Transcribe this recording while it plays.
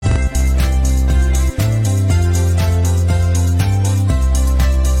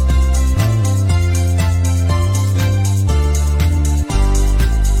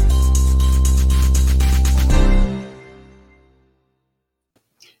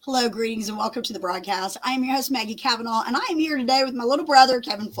Hello, greetings, and welcome to the broadcast. I am your host, Maggie Cavanaugh, and I am here today with my little brother,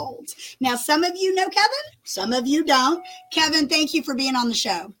 Kevin Folds. Now, some of you know Kevin, some of you don't. Kevin, thank you for being on the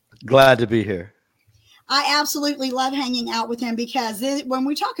show. Glad to be here. I absolutely love hanging out with him because when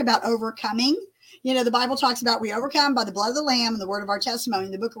we talk about overcoming, the Bible talks about we overcome by the blood of the Lamb and the word of our testimony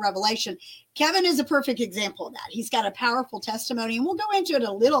in the book of Revelation. Kevin is a perfect example of that. He's got a powerful testimony, and we'll go into it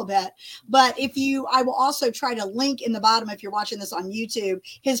a little bit. But I will also try to link in the bottom, if you're watching this on YouTube,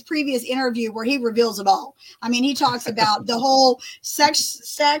 his previous interview where he reveals it all. I mean, he talks about the whole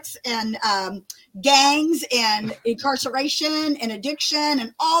sex and gangs and incarceration and addiction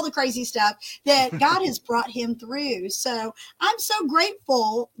and all the crazy stuff that God has brought him through. So I'm so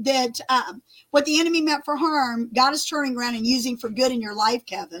grateful that what the enemy meant for harm, God is turning around and using for good in your life,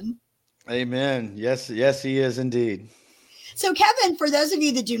 Kevin. Amen. Yes, he is indeed. So Kevin, for those of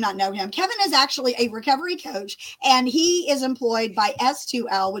you that do not know him, Kevin is actually a recovery coach, and he is employed by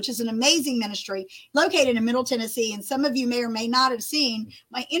S2L, which is an amazing ministry located in Middle Tennessee. And some of you may or may not have seen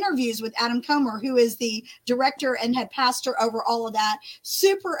my interviews with Adam Comer, who is the director and head pastor over all of that.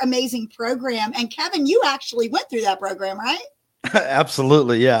 Super amazing program. And Kevin, you actually went through that program, right?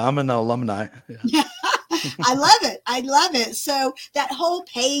 Absolutely. Yeah, I'm an alumni. Yeah. I love it. I love it. So that whole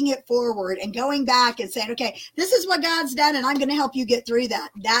paying it forward and going back and saying, okay, this is what God's done, and I'm going to help you get through that.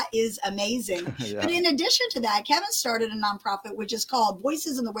 That is amazing. Yeah. But in addition to that, Kevin started a nonprofit, which is called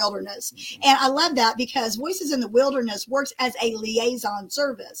Voices in the Wilderness. And I love that because Voices in the Wilderness works as a liaison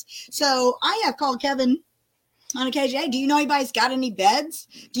service. So I have called Kevin on occasion, hey, do you know anybody's got any beds?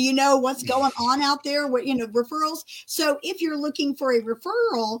 Do you know what's going on out there? What, referrals. So if you're looking for a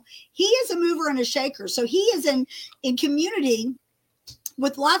referral, he is a mover and a shaker. So he is in community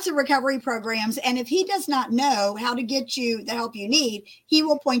with lots of recovery programs. And if he does not know how to get you the help you need, he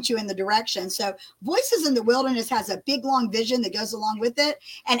will point you in the direction. So Voices in the Wilderness has a big, long vision that goes along with it.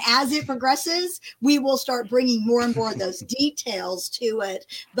 And as it progresses, we will start bringing more and more of those details to it.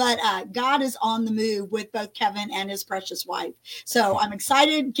 But God is on the move with both Kevin and his precious wife. So I'm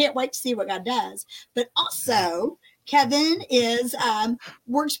excited. Can't wait to see what God does. But also, Kevin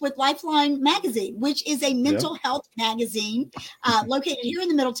works with Lifeline Magazine, which is a mental health magazine located here in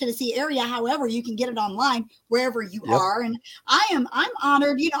the Middle Tennessee area. However, you can get it online wherever you are. And I'm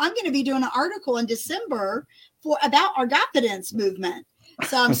honored. I'm going to be doing an article in December about our confidence movement.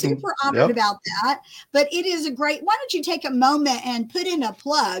 So I'm super honored about that. But it is a great. Why don't you take a moment and put in a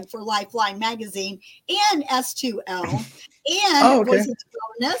plug for Lifeline Magazine and S2L and Voices of the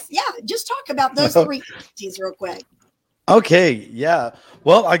Wilderness? Yeah, just talk about those three entities real quick. Okay, yeah.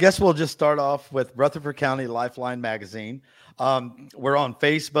 Well, I guess we'll just start off with Rutherford County Lifeline Magazine. We're on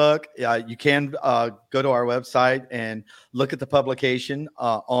Facebook. You can go to our website and look at the publication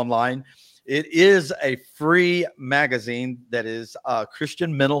online. It is a free magazine that is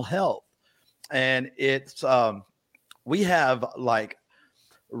Christian mental health. And it's we have like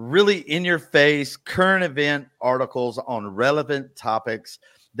really in your face current event articles on relevant topics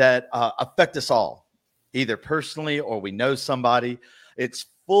that affect us all, either personally or we know somebody. It's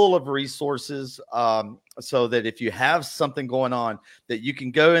full of resources so that if you have something going on, that you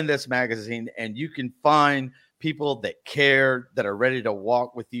can go in this magazine and you can find people that care, that are ready to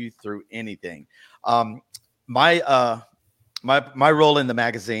walk with you through anything. My role in the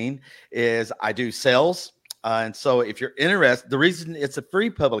magazine is I do sales. And so if you're interested, the reason it's a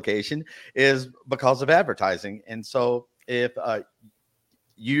free publication is because of advertising. And so if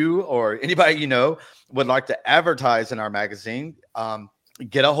you or anybody would like to advertise in our magazine,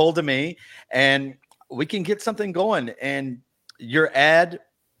 get a hold of me and we can get something going. And your ad,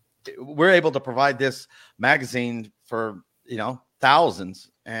 we're able to provide this magazine for thousands,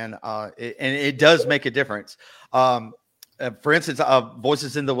 and it does make a difference. For instance,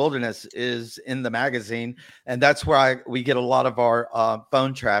 Voices in the Wilderness is in the magazine, and that's where we get a lot of our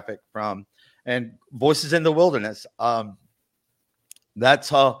phone traffic from. And Voices in the Wilderness,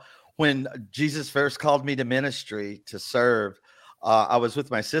 that's when Jesus first called me to ministry to serve. I was with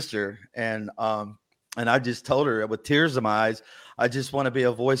my sister, and I just told her with tears in my eyes, I just want to be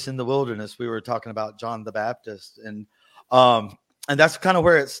a voice in the wilderness. We were talking about John the Baptist, and that's kind of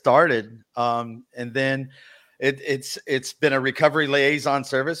where it started. And then it's been a recovery liaison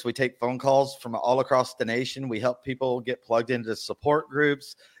service. We take phone calls from all across the nation. We help people get plugged into support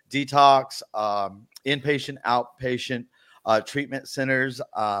groups, detox, inpatient, outpatient treatment centers.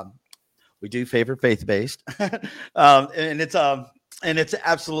 We do favor faith-based, and it's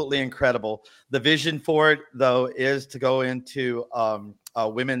absolutely incredible. The vision for it, though, is to go into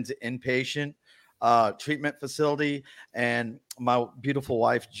women's inpatient treatment facility, and my beautiful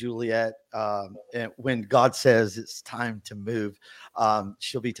wife Juliet. And when God says it's time to move,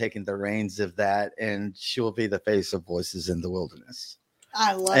 she'll be taking the reins of that, and she'll be the face of Voices in the Wilderness.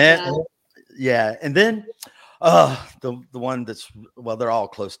 I love that. Yeah, and then the one that's, well, they're all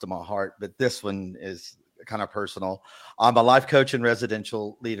close to my heart, but this one is kind of personal. I'm a life coach and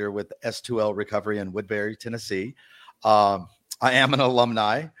residential leader with S2L Recovery in Woodbury, Tennessee. I am an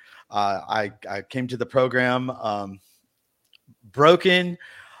alumni. I came to the program broken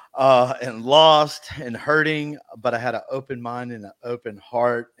and lost and hurting, but I had an open mind and an open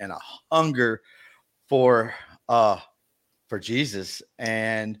heart and a hunger for Jesus.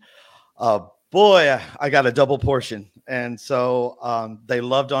 And boy, I got a double portion. And so they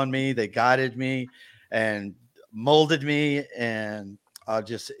loved on me, they guided me and molded me, and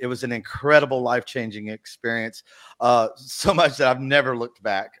it was an incredible life-changing experience. So much that I've never looked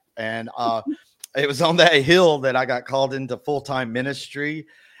back. And it was on that hill that I got called into full-time ministry.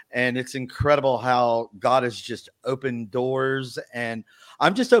 And it's incredible how God has just opened doors, and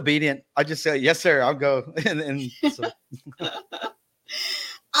I'm just obedient. I just say, yes, sir, I'll go. And so.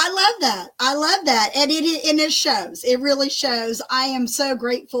 I love that. I love that. And it shows. It really shows. I am so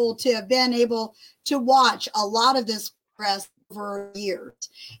grateful to have been able to watch a lot of this progress over years.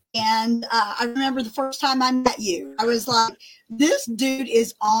 And I remember the first time I met you, I was like, this dude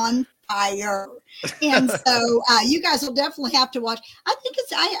is on fire. And so you guys will definitely have to watch. I think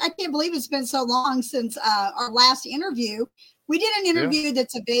I can't believe it's been so long since our last interview. We did an interview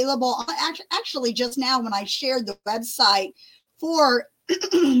that's available actually just now when I shared the website for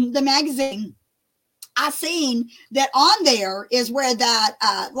the magazine. I seen that on there is where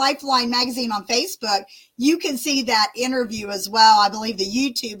that Lifeline magazine on Facebook, you can see that interview as well. I believe the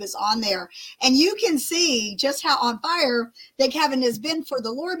YouTube is on there, and you can see just how on fire that Kevin has been for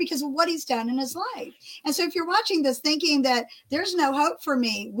the Lord because of what he's done in his life. And so if you're watching this thinking that there's no hope for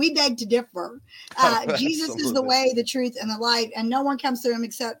me, we beg to differ. Jesus is the way, the truth, and the life, and no one comes to him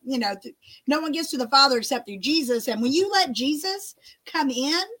except, no one gets to the Father except through Jesus. And when you let Jesus come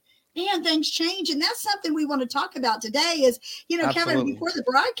in, man, things change. And that's something we want to talk about today is, Kevin, before the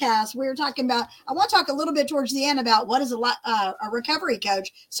broadcast, we were talking about, I want to talk a little bit towards the end about what is a recovery coach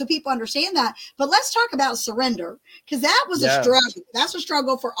so people understand that. But let's talk about surrender, because that was a struggle. That's a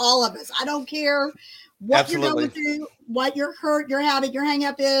struggle for all of us. I don't care what you're going through, what your hurt, your habit, your hang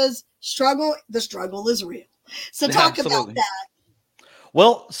up is, the struggle is real. So talk about that.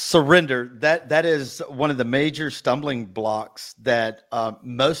 Well, surrender, that is one of the major stumbling blocks that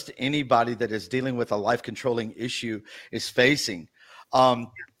most anybody that is dealing with a life-controlling issue is facing.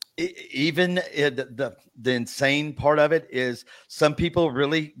 Even the insane part of it is some people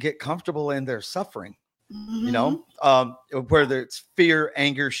really get comfortable in their suffering. Mm-hmm. Whether it's fear,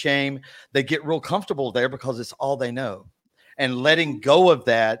 anger, shame, they get real comfortable there because it's all they know. And letting go of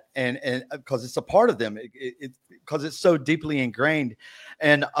that, and because it's a part of them, because it's so deeply ingrained,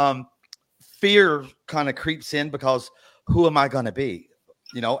 and fear kind of creeps in because who am I going to be?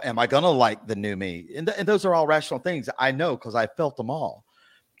 Am I going to like the new me? And those are all rational things. I know because I felt them all.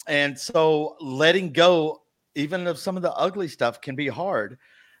 And so letting go, even of some of the ugly stuff, can be hard.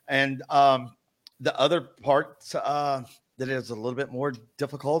 And the other part that is a little bit more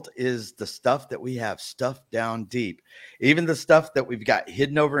difficult is the stuff that we have stuffed down deep. Even the stuff that we've got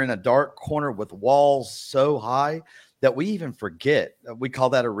hidden over in a dark corner with walls so high that we even forget. We call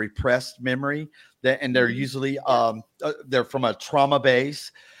that a repressed memory. And they're usually they're from a trauma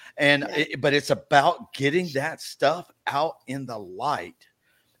base. But it's about getting that stuff out in the light.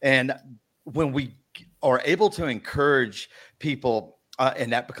 And when we are able to encourage people,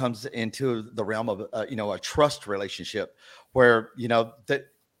 and that becomes into the realm of, a trust relationship where,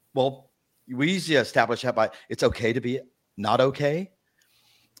 we usually establish that by it's okay to be not okay.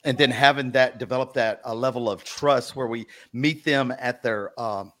 And then having that develop that level of trust where we meet them at their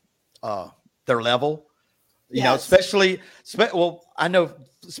level, especially, I know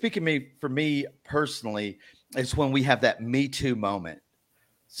speaking for me personally, it's when we have that Me Too moment.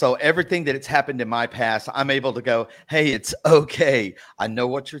 So everything that it's happened in my past, I'm able to go, hey, it's okay. I know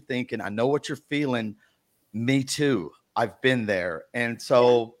what you're thinking. I know what you're feeling. Me too. I've been there. And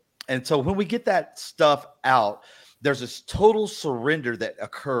so when we get that stuff out, there's this total surrender that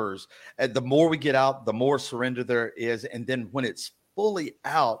occurs. And the more we get out, the more surrender there is. And then when it's fully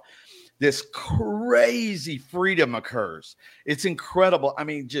out, this crazy freedom occurs. It's incredible. I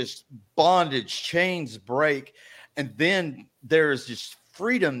mean, just bondage, chains break. And then there's just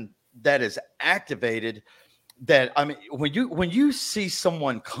freedom that is activated. That, I mean, when you see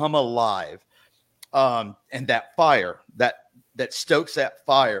someone come alive, and that fire that stokes that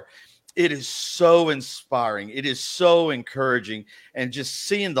fire, it is so inspiring. It is so encouraging. And just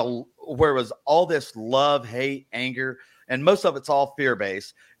seeing where was all this love, hate, anger, and most of it's all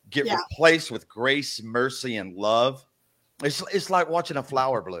fear-based, get replaced with grace, mercy, and love. It's like watching a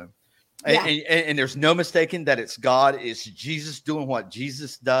flower bloom. And there's no mistaking that it's God. It's Jesus doing what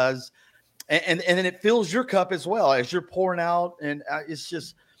Jesus does. And then it fills your cup as well as you're pouring out. And it's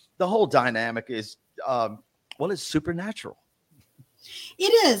just, the whole dynamic is, it's supernatural.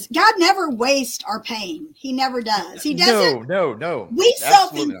 It is. God never wastes our pain. He never does. He doesn't. No. We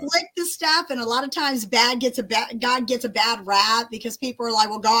self-inflict this stuff, and a lot of times God gets a bad rap because people are like,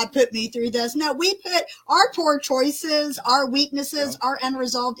 well, God put me through this. No, we put our poor choices, our weaknesses, our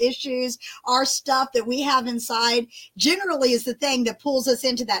unresolved issues, our stuff that we have inside generally is the thing that pulls us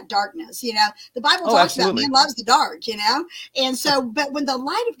into that darkness. You know, the Bible talks about man loves the dark, you know? And so, but when the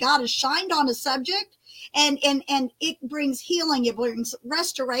light of God is shined on a subject, and it brings healing, it brings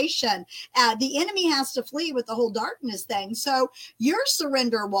restoration. The enemy has to flee with the whole darkness thing. So your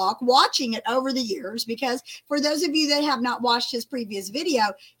surrender walk, watching it over the years, because for those of you that have not watched his previous video,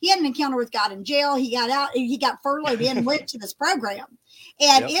 he had an encounter with God in jail. He got out, he got furloughed and went to this program.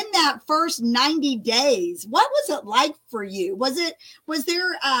 And in that first 90 days, what was it like for you? Was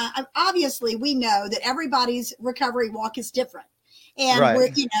there, obviously we know that everybody's recovery walk is different.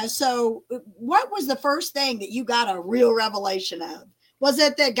 And so what was the first thing that you got a real revelation of? Was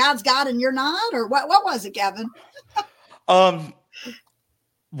it that God's God and you're not, or what was it, Kevin? Well,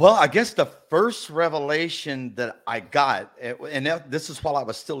 I guess the first revelation that I got, and this is while I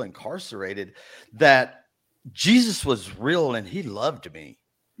was still incarcerated, that Jesus was real and he loved me.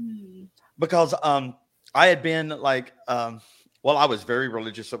 Because I had been like, I was very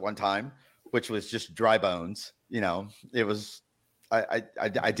religious at one time, which was just dry bones. You know, it was,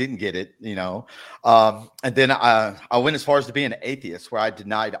 I didn't get it, you know. And then I went as far as to be an atheist, where I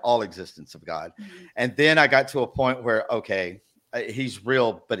denied all existence of God. And then I got to a point where, okay, he's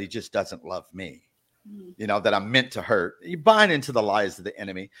real, but he just doesn't love me, you know, that I'm meant to hurt. You buy into the lies of the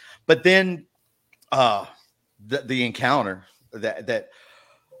enemy. But then the encounter that,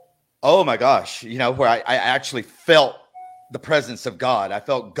 oh my gosh, you know, where I actually felt the presence of God. I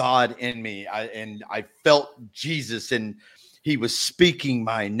felt God in me. I felt Jesus, and he was speaking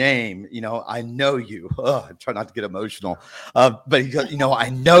my name. You know, I know you. Oh, I try not to get emotional. But he goes, you know, I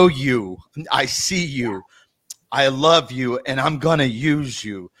know you. I see you. I love you, and I'm going to use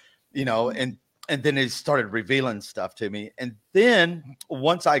you, you know, and then he started revealing stuff to me. And then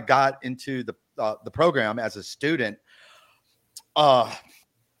once I got into the program as a student,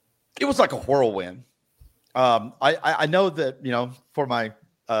 it was like a whirlwind. I know that, you know, for my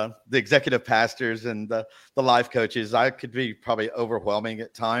the executive pastors and the life coaches, I could be probably overwhelming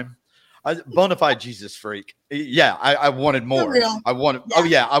at time. Bona fide Jesus freak. Yeah, I wanted more. I wanted,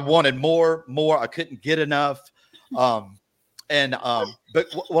 I wanted more. I couldn't get enough. But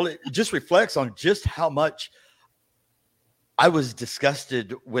it just reflects on just how much I was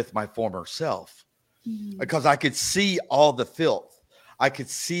disgusted with my former self, because I could see all the filth. I could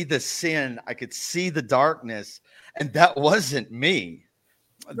see the sin. I could see the darkness, and that wasn't me.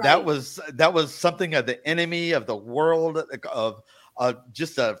 Right. That was something of the enemy, of the world, of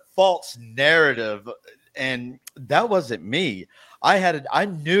just a false narrative, and that wasn't me. I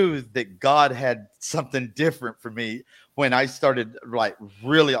knew that God had something different for me when I started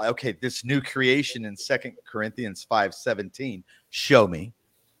really, okay, this new creation in 2 Corinthians 5:17. Show me.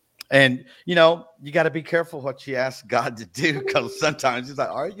 And, you know, you got to be careful what you ask God to do, because sometimes he's like,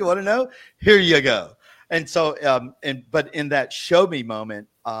 all right, you want to know? Here you go. And so, but in that show me moment,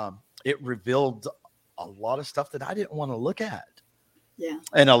 it revealed a lot of stuff that I didn't want to look at. Yeah.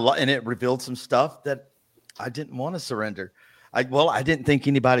 And it revealed some stuff that I didn't want to surrender. I didn't think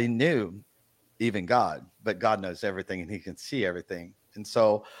anybody knew, even God, but God knows everything and he can see everything. And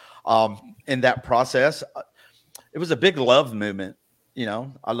so, in that process, it was a big love movement. You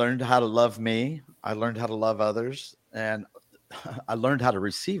know, I learned how to love me. I learned how to love others, and I learned how to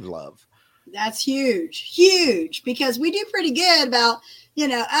receive love. That's huge, because we do pretty good about, you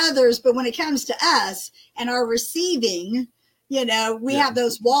know, others, but when it comes to us and our receiving, you know, we have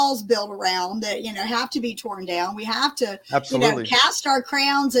those walls built around that, you know, have to be torn down. We have to, Absolutely. you know, cast our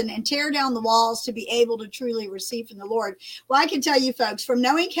crowns and tear down the walls to be able to truly receive from the Lord. Well, I can tell you folks, from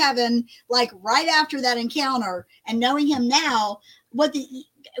knowing Kevin, like right after that encounter and knowing him now, what the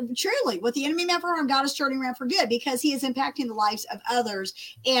enemy meant for harm, God is turning around for good, because he is impacting the lives of others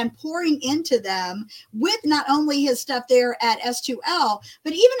and pouring into them with not only his stuff there at S2L,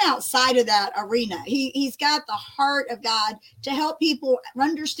 but even outside of that arena. He's got the heart of God to help people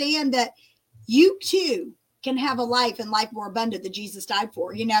understand that you too can have a life and life more abundant that Jesus died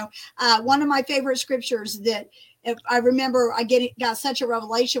for. One of my favorite scriptures that if I remember, got such a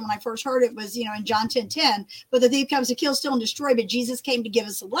revelation when I first heard it was, in John 10:10, but the thief comes to kill, steal, and destroy, but Jesus came to give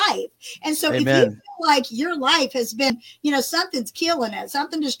us life. And so Amen. If you feel like your life has been, something's killing it,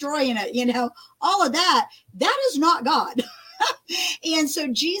 something destroying it, all of that is not God. And so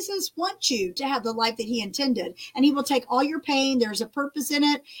Jesus wants you to have the life that he intended, and he will take all your pain. There's a purpose in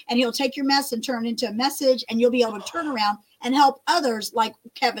it, and he'll take your mess and turn it into a message, and you'll be able to turn around and help others like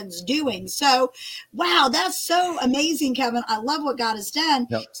Kevin's doing. So, wow, that's so amazing, Kevin. I love what God has done.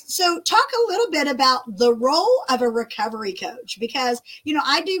 Yep. So talk a little bit about the role of a recovery coach, because,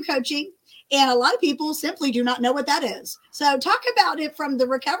 I do coaching, and a lot of people simply do not know what that is. So talk about it from the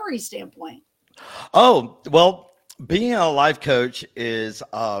recovery standpoint. Oh, well, being a life coach is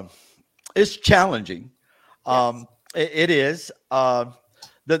challenging. Yes. It is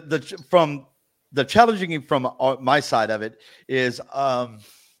from the challenging from my side of it is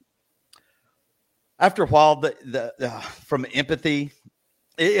after a while the from empathy,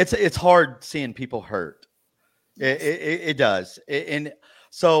 it's hard seeing people hurt. It does, and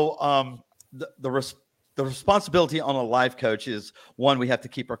so the responsibility on a life coach is, one, we have to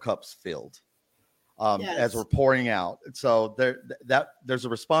keep our cups filled. Yes. As we're pouring out. So there's a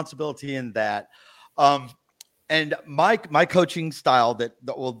responsibility in that. And my coaching style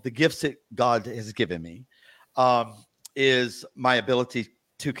the gifts that God has given me is my ability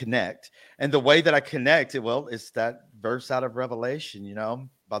to connect. And the way that I connect is that verse out of Revelation,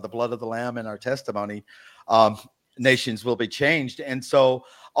 by the blood of the Lamb and our testimony, nations will be changed. And so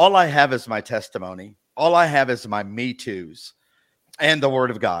all I have is my testimony. All I have is my me toos and the word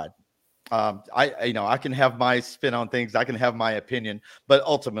of God. I can have my spin on things. I can have my opinion, but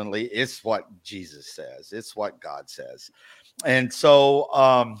ultimately it's what Jesus says. It's what God says. And so,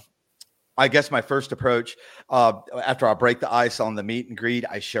 I guess my first approach, after I break the ice on the meet and greet,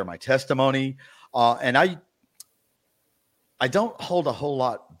 I share my testimony. And I don't hold a whole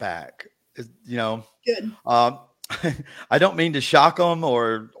lot back, Good. I don't mean to shock them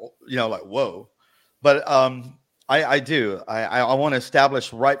or, like, whoa, but, I do. I want to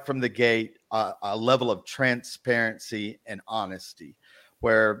establish right from the gate a level of transparency and honesty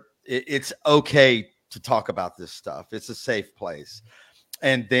where it's okay to talk about this stuff. It's a safe place.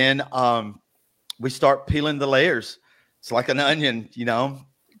 And then we start peeling the layers. It's like an onion,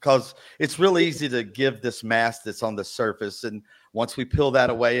 because it's really easy to give this mask that's on the surface. And once we peel that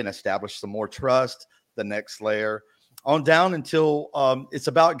away and establish some more trust, the next layer on down until it's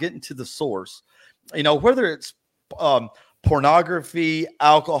about getting to the source, whether it's pornography,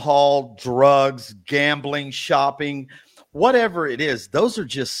 alcohol, drugs, gambling, shopping, whatever it is, those are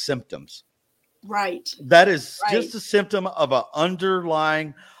just symptoms. Right. That is just a symptom of an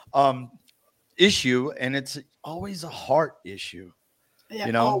underlying issue, and it's always a heart issue.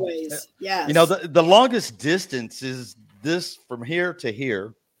 Yeah, always. Yes. The longest distance is this from here to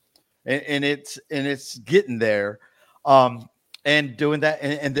here, and it's getting there. And doing that,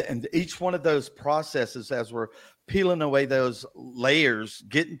 and each one of those processes, as we're peeling away those layers,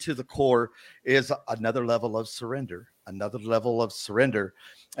 getting to the core, is another level of surrender. And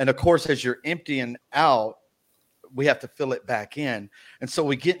of course, as you're emptying out, we have to fill it back in. And so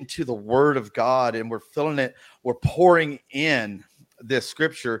we get into the Word of God, and we're filling it. We're pouring in this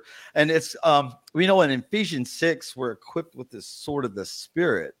scripture, and it's in Ephesians 6, we're equipped with this sword of the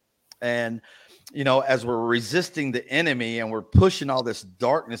Spirit, and as we're resisting the enemy and we're pushing all this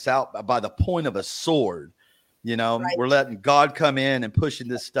darkness out by the point of a sword, we're letting God come in and pushing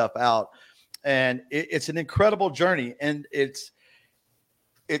this stuff out. And it's an incredible journey, and it's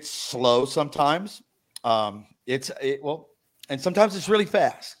slow sometimes. And sometimes it's really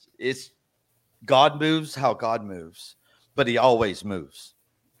fast. It's God moves how God moves, but he always moves.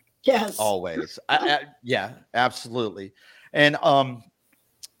 Yes. Always. Yeah, absolutely. And,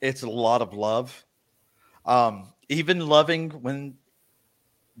 it's a lot of love, even loving when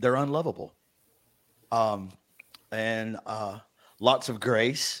they're unlovable, and lots of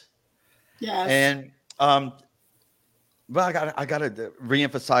grace. Yes. And but I got to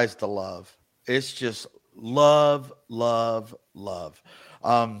reemphasize the love. It's just love.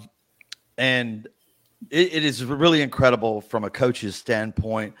 And it is really incredible from a coach's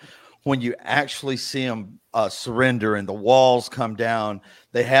standpoint when you actually see them surrender and the walls come down.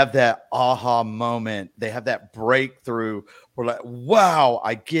 They have that aha moment. They have that breakthrough. We're like, wow,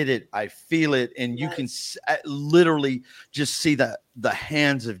 I get it. I feel it. And you can literally just see the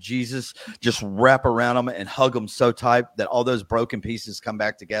hands of Jesus just wrap around them and hug them so tight that all those broken pieces come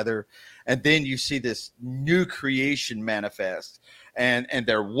back together. And then you see this new creation manifest. and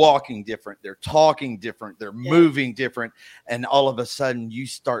they're walking different, they're talking different, they're moving different, and all of a sudden you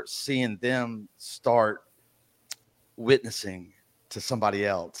start seeing them start witnessing to somebody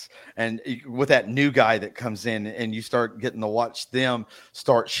else, and with that new guy that comes in, and you start getting to watch them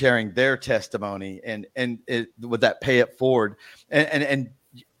start sharing their testimony, and with that pay it forward, and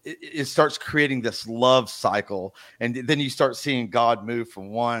it starts creating this love cycle, and then you start seeing God move from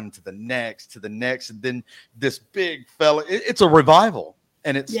one to the next, and then this big fella, it's a revival,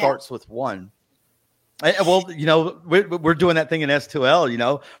 and it starts with one. Well, we're doing that thing in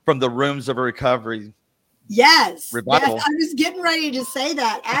S2L, from the rooms of recovery. Yes. Revival. Yes. I was getting ready to say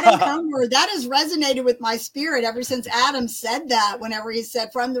that. Adam Comer, that has resonated with my spirit ever since Adam said that, whenever he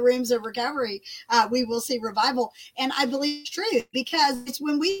said from the rooms of recovery, we will see revival. And I believe it's true, because it's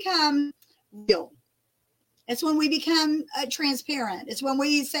when we become real. It's when we become transparent. It's when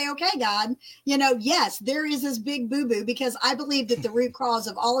we say, okay, God, yes, there is this big boo-boo, because I believe that the root cause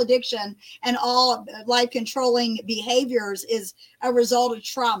of all addiction and all life-controlling behaviors is a result of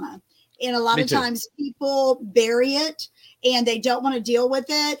trauma. And a lot of times people bury it and they don't want to deal with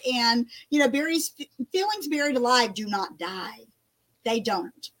it. And, feelings buried alive do not die. They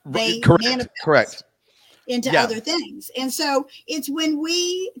don't. They manifest into other things. And so it's when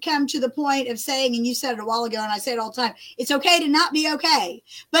we come to the point of saying, and you said it a while ago, and I say it all the time, it's okay to not be okay,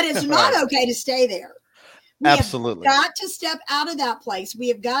 but it's not okay to stay there. We Absolutely. have got to step out of that place. We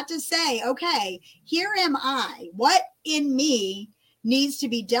have got to say, okay, here am I. What in me needs to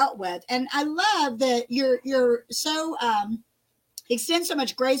be dealt with? And I love that you're so extend so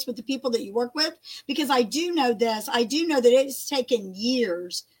much grace with the people that you work with, because I do know this. I do know that it's taken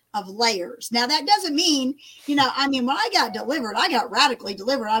years of layers. Now, that doesn't mean, when I got delivered, I got radically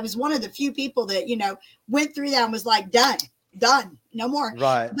delivered. I was one of the few people that, went through that and was like, done, no more.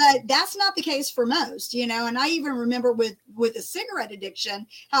 Right. But that's not the case for most, and I even remember with a cigarette addiction,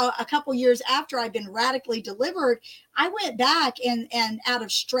 how a couple years after I'd been radically delivered, I went back and out of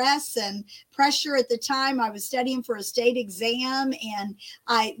stress and pressure at the time, I was studying for a state exam, and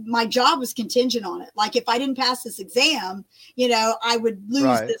my job was contingent on it. Like, if I didn't pass this exam, I would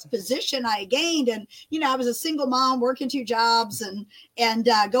lose this position I gained. And, I was a single mom working 2 jobs and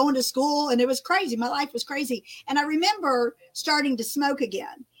going to school, and it was crazy. My life was crazy. And I remember starting to smoke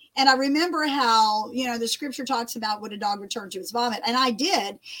again. And I remember how, the scripture talks about would a dog return to his vomit. And I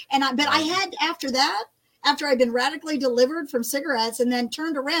did. But I had, after I'd been radically delivered from cigarettes and then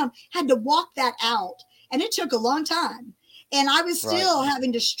turned around, had to walk that out. And it took a long time. And I was still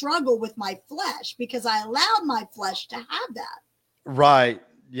having to struggle with my flesh, because I allowed my flesh to have that. Right.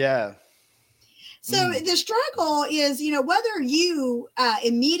 Yeah. So the struggle is, whether you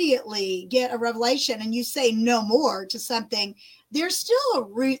immediately get a revelation and you say no more to something, there's still a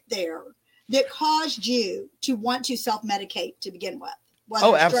root there that caused you to want to self-medicate to begin with.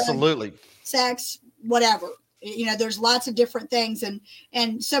 Oh, absolutely. Drugs, sex, whatever. There's lots of different things.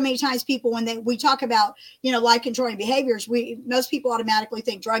 And so many times people, when we talk about, life controlling behaviors, most people automatically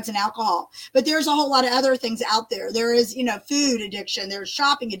think drugs and alcohol, but there's a whole lot of other things out there. There is, food addiction, there's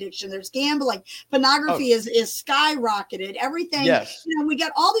shopping addiction, there's gambling, pornography is skyrocketed, everything. Yes. We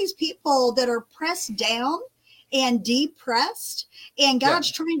got all these people that are pressed down and depressed, and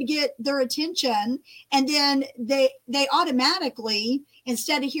God's trying to get their attention. And then they automatically,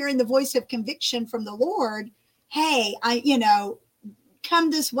 instead of hearing the voice of conviction from the Lord, hey, come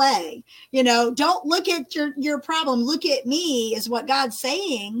this way, don't look at your problem. Look at me is what God's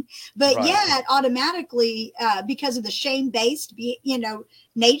saying. But yet automatically, because of the shame-based,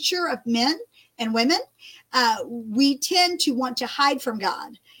 nature of men and women, we tend to want to hide from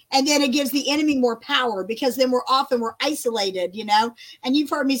God. And then it gives the enemy more power, because then we're isolated, and you've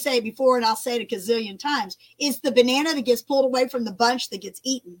heard me say it before, and I'll say it a gazillion times. It's the banana that gets pulled away from the bunch that gets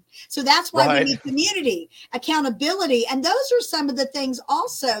eaten. So that's why we need community, accountability. And those are some of the things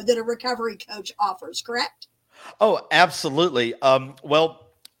also that a recovery coach offers, correct? Oh, absolutely. Well,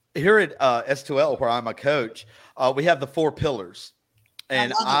 here at S2L, where I'm a coach, we have the 4 pillars.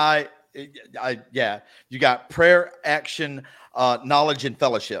 And you got prayer, action, knowledge, and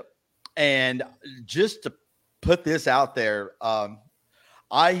fellowship. And just to put this out there,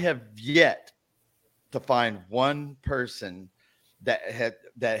 I have yet to find one person that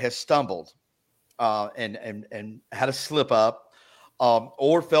has stumbled and had a slip up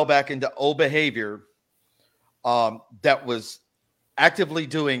or fell back into old behavior that was actively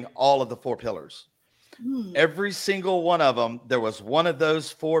doing all of the 4 pillars. Every single one of them, there was one of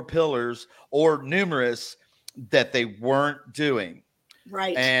those 4 pillars or numerous that they weren't doing.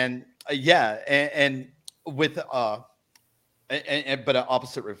 Right. And and with but an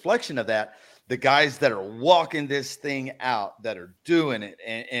opposite reflection of that, the guys that are walking this thing out, that are doing it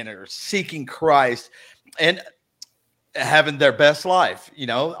and are seeking Christ and having their best life,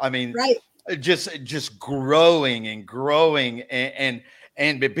 I mean, right. just growing and growing and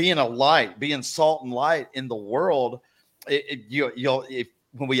being a light, being salt and light in the world.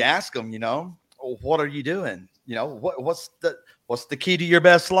 When we ask them, what are you doing? What's the key to your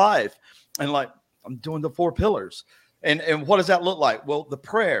best life? And like, I'm doing the 4 pillars. And what does that look like? Well, the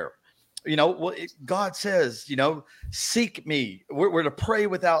prayer, God says, seek me. We're to pray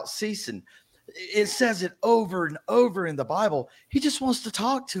without ceasing. It says it over and over in the Bible. He just wants to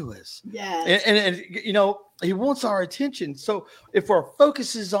talk to us. Yes. And he wants our attention. So if our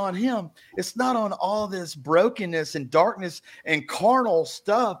focus is on him, it's not on all this brokenness and darkness and carnal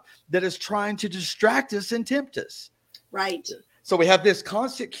stuff that is trying to distract us and tempt us. Right. So we have this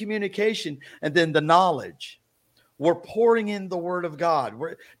constant communication, and then the knowledge. We're pouring in the word of God.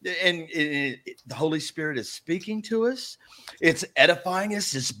 The Holy Spirit is speaking to us. It's edifying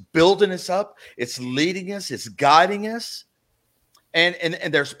us. It's building us up. It's leading us. It's guiding us. And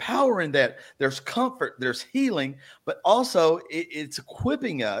there's power in that. There's comfort. There's healing. But also it's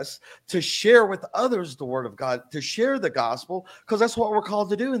equipping us to share with others the word of God, to share the gospel, because that's what we're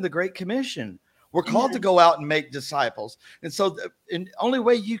called to do in the Great Commission. We're called to go out and make disciples. And so the only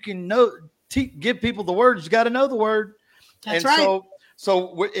way you can give people the word, you got to know the word. That's and right.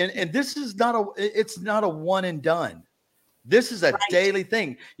 So this is it's not a one and done. This is a daily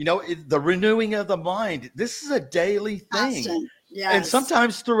thing. The renewing of the mind. This is a daily thing. Constant. Yes. And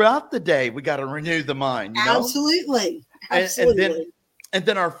sometimes throughout the day, we got to renew the mind. Absolutely. And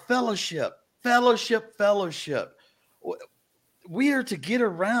then our fellowship. We are to get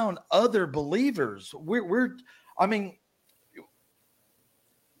around other believers.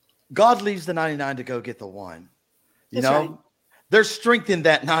 God leaves the 99 to go get the one. Right. There's strength in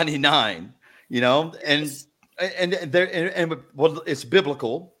that 99. And it's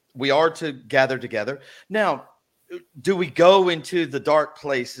biblical. We are to gather together. Now, do we go into the dark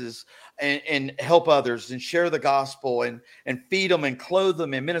places and help others and share the gospel and feed them and clothe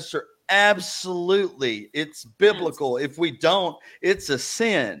them and minister? Absolutely. It's biblical. Yes. If we don't, it's a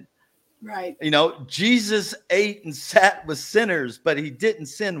sin. Right. Jesus ate and sat with sinners, but he didn't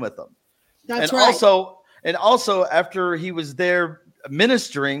sin with them. That's right. And also after he was there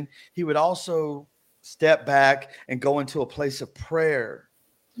ministering, he would also step back and go into a place of prayer.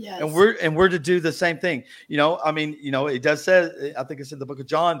 Yes. And we're to do the same thing. It does say, I think it's in the book of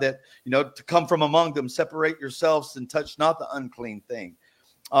John, that, to come from among them, separate yourselves and touch not the unclean thing.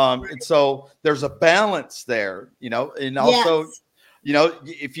 And so there's a balance there, and also,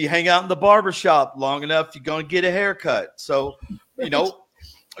 if you hang out in the barbershop long enough, you're going to get a haircut. So,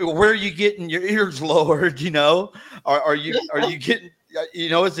 where are you getting your ears lowered? Are you getting,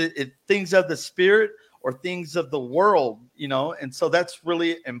 is it things of the spirit or things of the world, and so that's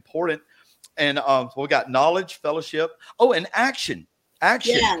really important. And we got knowledge, fellowship. Oh, and action.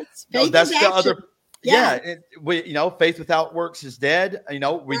 Yes. That's the action. other. Yeah. Faith without works is dead.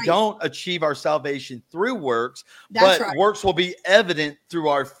 We don't achieve our salvation through works, but works will be evident through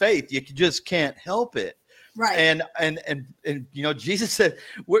our faith. You just can't help it. Right. And Jesus said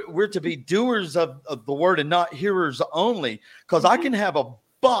we're to be doers of the word and not hearers only, because I can have a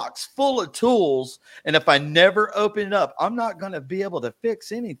box full of tools, and if I never open it up, I'm not going to be able to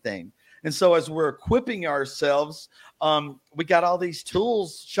fix anything. And so as we're equipping ourselves, we got all these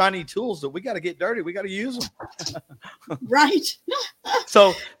tools, shiny tools that we got to get dirty. We got to use them. Right.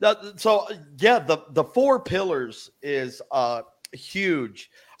 So the 4 pillars is huge.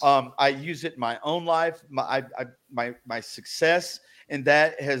 I use it in my own life. My success in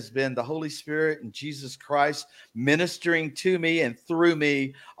that has been the Holy Spirit and Jesus Christ ministering to me and through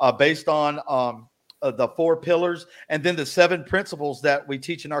me, based on the 4 pillars, and then the 7 principles that we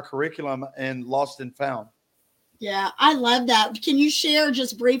teach in our curriculum in Lost and Found. Yeah, I love that. Can you share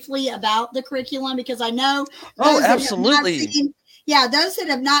just briefly about the curriculum? Because I know. Absolutely. Those that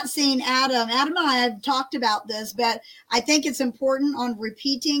have not seen Adam and I have talked about this, but I think it's important on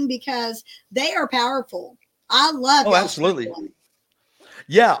repeating because they are powerful. I love. Oh, absolutely. Curriculum.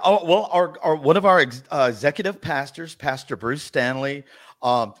 Yeah. Oh, well, our one of our executive pastors, Pastor Bruce Stanley,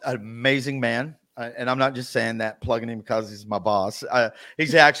 an amazing man. And I'm not just saying that, plugging him because he's my boss.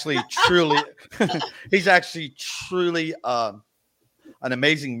 He's actually truly, an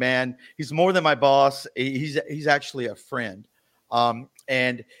amazing man. He's more than my boss. He's actually a friend.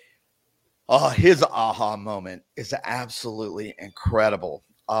 And his aha moment is absolutely incredible.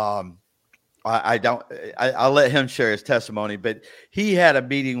 I'll let him share his testimony, but he had a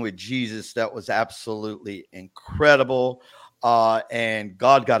meeting with Jesus that was absolutely incredible. And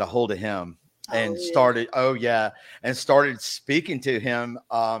God got a hold of him. and started and started speaking to him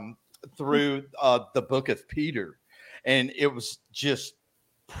through the book of Peter, and it was just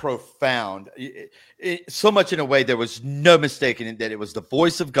profound. So much in a way there was no mistaking it, that it was the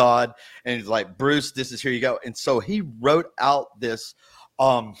voice of God, and it's like, Bruce, this is, here you go. And so he wrote out this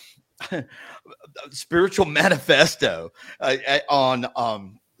spiritual manifesto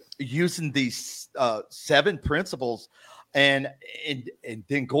on using these 7 principles, and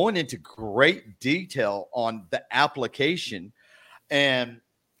then going into great detail on the application, and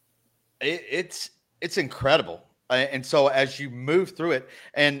it's incredible. And so as you move through it,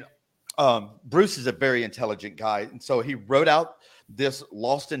 and Bruce is a very intelligent guy, and so he wrote out this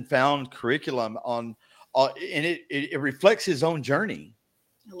lost and found curriculum on, and it reflects his own journey.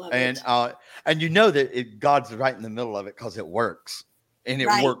 I love it. And you know that God's right in the middle of it, because it works, and it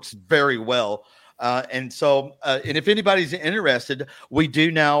works very well. And so, and if anybody's interested, we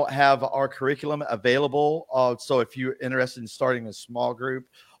do now have our curriculum available. So if you're interested in starting a small group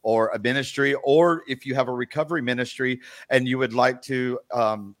or a ministry, or if you have a recovery ministry and you would like to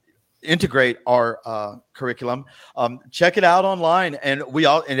integrate our curriculum, check it out online. And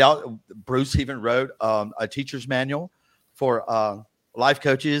Bruce even wrote a teacher's manual for life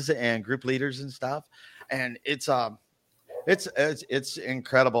coaches and group leaders and stuff. And it's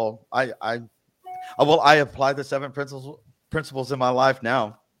incredible. I apply the 7 principles in my life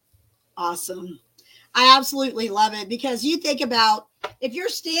now. Awesome. I absolutely love it, because you think about, if you're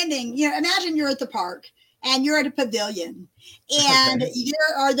standing, imagine you're at the park and you're at a pavilion, and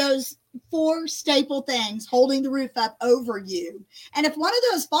there are those 4 staple things holding the roof up over you. And if one of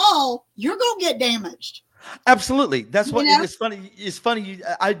those fall, you're going to get damaged. Absolutely. That's what it's funny. It's funny.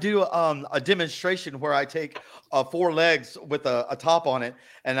 I do a demonstration where I take 4 legs with a top on it,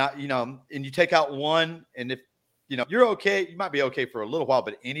 and and you take out one, and if you're okay, you might be okay for a little while,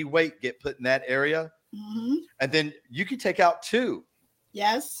 but any weight get put in that area, and then you can take out 2.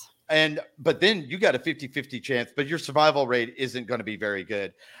 Yes. But then you got a 50-50 chance, but your survival rate isn't going to be very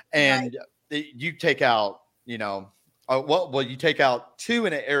good. And you take out, you take out 2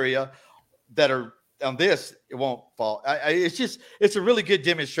 in an area that are on this, it won't fall. It's a really good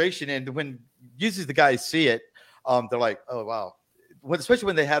demonstration. And when usually the guys see it, they're like, oh, wow. Especially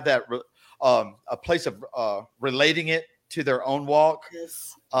when they have that a place of relating it to their own walk.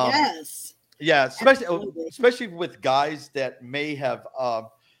 Yes. Yes. Yeah. Especially with guys that may have,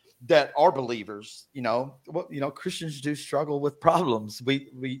 that are believers, Christians do struggle with problems.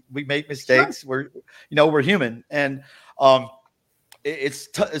 We make mistakes. Sure. We're human. And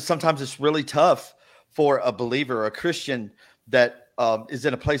sometimes it's really tough for a believer, a Christian that is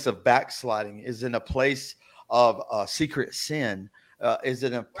in a place of backsliding, is in a place of secret sin, is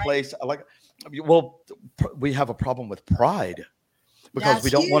in a place we have a problem with pride, because we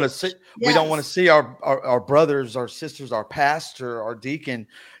don't want to see we don't want to see our brothers, our sisters, our pastor, our deacon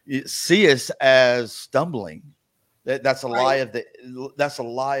see us as stumbling. That's a lie of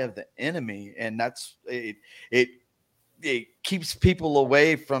the enemy, and that's it keeps people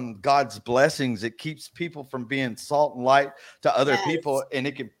away from God's blessings. It keeps people from being salt and light to other people, and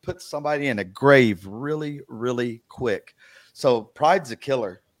it can put somebody in a grave really, really quick. So pride's a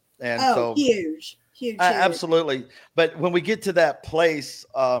killer. And huge. Absolutely. But when we get to that place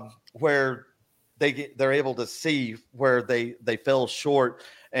where they're able to see where they fell short,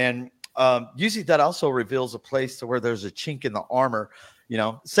 and usually that also reveals a place to where there's a chink in the armor.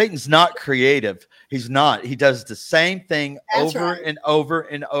 Satan's not creative. He's not. He does the same thing and over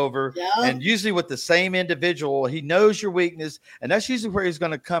and over. Yep. And usually with the same individual. He knows your weakness, and that's usually where he's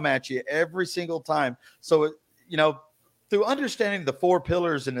going to come at you every single time. So, through understanding the 4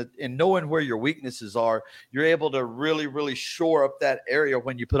 pillars and knowing where your weaknesses are, you're able to really, really shore up that area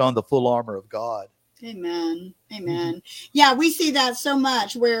when you put on the full armor of God. Amen. Yeah, we see that so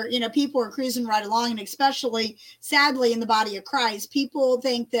much where, people are cruising right along, and especially sadly in the body of Christ, people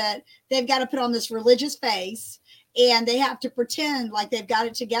think that they've got to put on this religious face and they have to pretend like they've got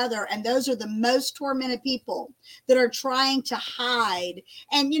it together. And those are the most tormented people that are trying to hide.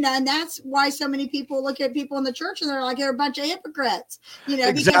 And, and that's why so many people look at people in the church and they're like, they're a bunch of hypocrites,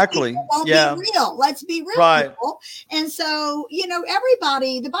 exactly. Because won't be real. Let's be real. Right. People. And so,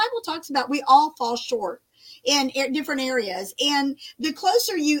 everybody, the Bible talks about, we all fall short in different areas. And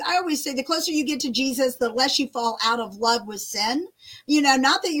I always say, the closer you get to Jesus, the less you fall out of love with sin.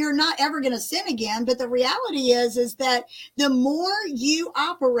 Not that you're not ever going to sin again, but the reality is that the more you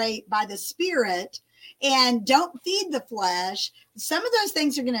operate by the Spirit, and don't feed the flesh, some of those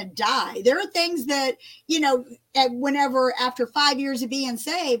things are going to die. There are things that, whenever after 5 years of being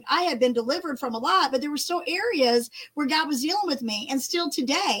saved, I had been delivered from a lot, but there were still areas where God was dealing with me. And still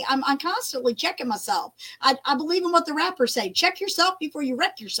today, I'm constantly checking myself. I believe in what the rappers say: check yourself before you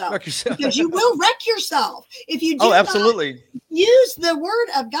wreck yourself, because you will wreck yourself if you do absolutely. not use the word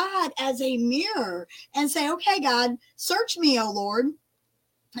of God as a mirror and say, okay, God, search me, oh Lord.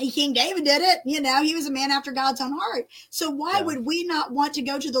 King David did it. He was a man after God's own heart. So why would we not want to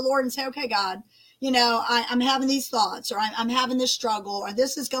go to the Lord and say, okay, God, I'm having these thoughts, or I'm having this struggle, or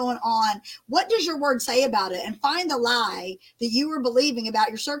this is going on. What does your word say about it? And find the lie that you were believing about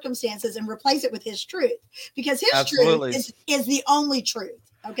your circumstances and replace it with his truth, because his truth is the only truth.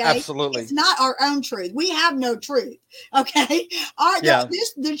 Okay. Absolutely. It's not our own truth. We have no truth. Okay.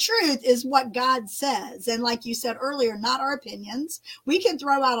 The truth is what God says. And like you said earlier, not our opinions. We can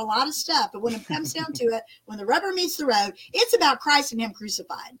throw out a lot of stuff, but when it comes down to it, when the rubber meets the road, it's about Christ and him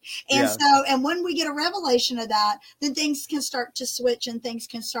crucified. And and when we get a revelation of that, then things can start to switch and things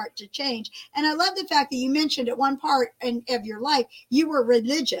can start to change. And I love the fact that you mentioned at one part of your life, you were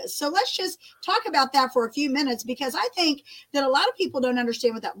religious. So let's just talk about that for a few minutes, because I think that a lot of people don't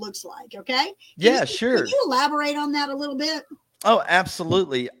understand what that looks like. Okay. Sure. Can you elaborate on that a little bit? Oh,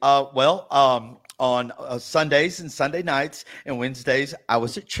 absolutely. On Sundays and Sunday nights and Wednesdays, I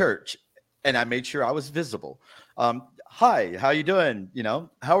was at church, and I made sure I was visible. Hi, how you doing?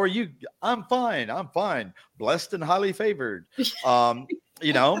 How are you? I'm fine. Blessed and highly favored. And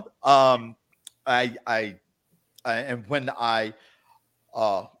when I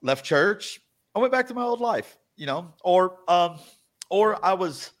left church, I went back to my old life, or I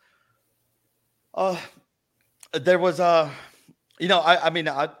was, there was at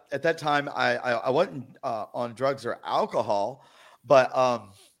that time I wasn't on drugs or alcohol, but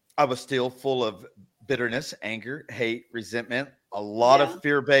I was still full of bitterness, anger, hate, resentment, a lot of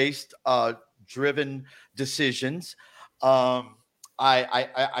fear-based, driven decisions.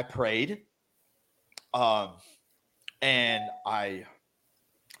 I prayed, and I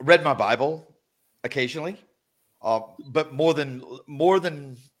read my Bible occasionally. But more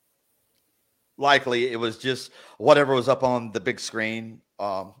than likely, it was just whatever was up on the big screen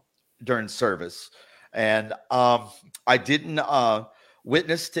during service, and I didn't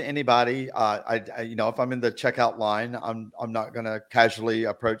witness to anybody. If I'm in the checkout line, I'm not going to casually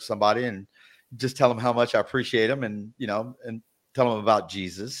approach somebody and just tell them how much I appreciate them, and tell them about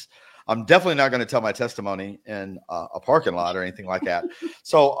Jesus. I'm definitely not going to tell my testimony in a parking lot or anything like that.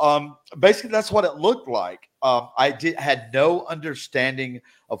 So basically, that's what it looked like. I had no understanding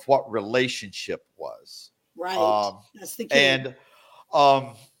of what relationship was. Right. That's the key. And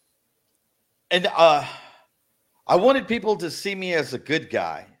I wanted people to see me as a good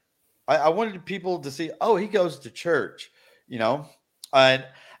guy. I wanted people to see, oh, he goes to church, and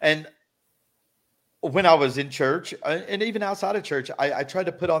when I was in church and even outside of church, I tried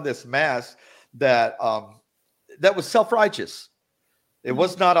to put on this mask that was self-righteous. It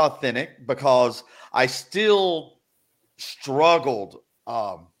was not authentic, because I still struggled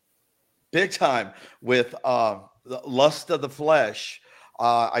big time with the lust of the flesh.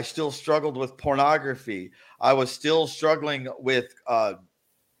 I still struggled with pornography. I was still struggling with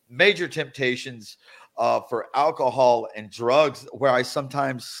major temptations for alcohol and drugs, where I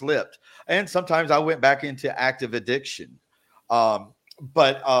sometimes slipped. And sometimes I went back into active addiction.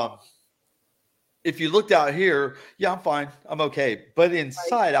 But if you looked out here, I'm fine. I'm okay. But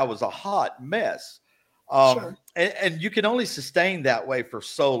inside, I was a hot mess. And you can only sustain that way for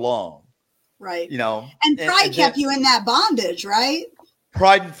so long. Right. And pride kept you in that bondage, right?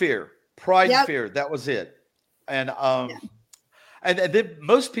 Pride and fear. And fear. That was it. And then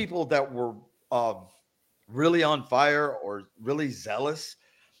most people that were really on fire or really zealous,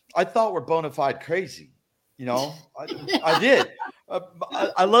 I thought were bona fide crazy. I did.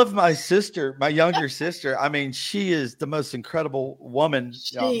 I love my sister, my younger sister. I mean, she is the most incredible woman.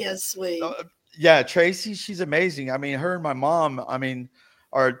 She is sweet. Tracy, she's amazing. I mean, her and my mom,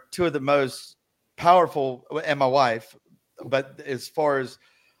 are two of the most powerful, and my wife. But as far as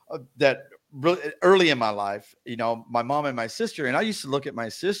that, really early in my life, my mom and my sister, and I used to look at my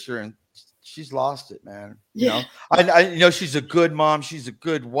sister, and she's lost it, man. I she's a good mom. She's a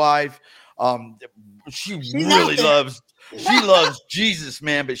good wife. She loves Jesus,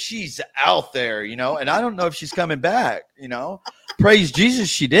 man, but she's out there, and I don't know if she's coming back, praise Jesus.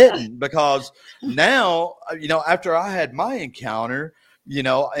 She didn't, because now, after I had my encounter,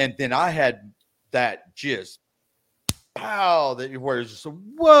 and then I had that just pow, that where it's just,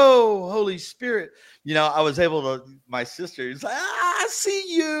 whoa, Holy Spirit. I was able to, my sister is like, I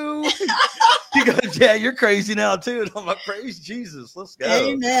see you. She goes, yeah, you're crazy now too. And I'm like, praise Jesus. Let's go.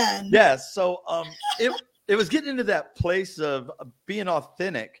 Amen. Yeah. So it was getting into that place of being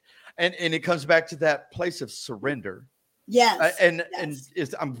authentic. And it comes back to that place of surrender. Yes.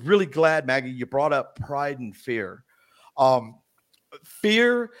 I'm really glad, Maggie, you brought up pride and fear.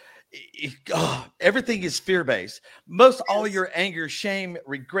 Fear, everything is fear-based. All your anger, shame,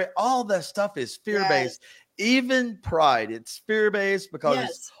 regret, all that stuff is fear-based. Even pride, it's fear-based because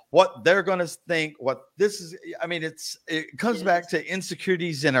it's what they're going to think, what this is. I mean, it comes back to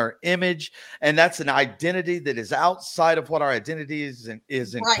insecurities in our image, and that's an identity that is outside of what our identity is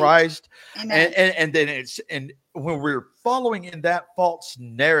in Christ. Amen. And then when we're following in that false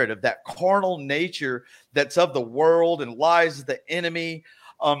narrative, that carnal nature that's of the world and lies of the enemy,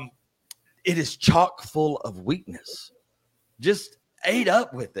 it is chock full of weakness. Just ate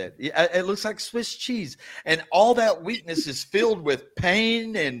up with it. It looks like Swiss cheese, and all that weakness is filled with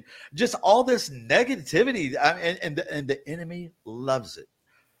pain and just all this negativity. And the enemy loves it.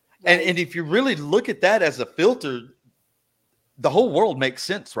 Right. And if you really look at that as a filter, the whole world makes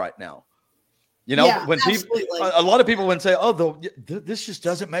sense right now. When a lot of people would say, "Oh, this just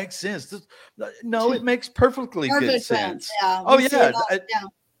doesn't make sense." No, it makes perfect good sense. Yeah.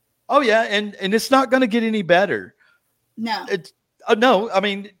 Oh yeah, and it's not going to get any better. No. No, I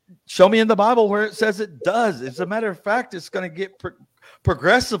mean, show me in the Bible where it says it does. As a matter of fact, it's going to get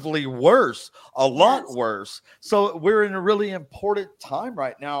progressively worse, a lot worse. So we're in a really important time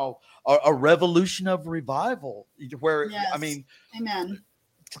right now, a revolution of revival where, I mean, amen.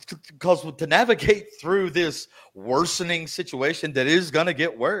 Because to navigate through this worsening situation that is going to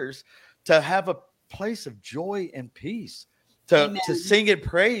get worse, to have a place of joy and peace, to sing and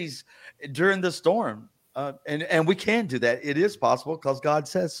praise during the storm. And we can do that. It is possible because God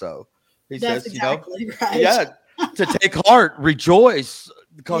says so. That's says, exactly right. Yeah, to take heart, rejoice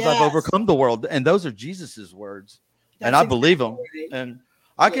because I've overcome the world. And those are Jesus's words. And I believe them. Right. And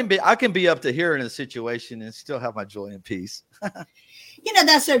I can be up to here in a situation and still have my joy and peace.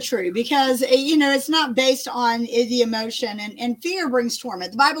 That's so true because, it's not based on the emotion and fear brings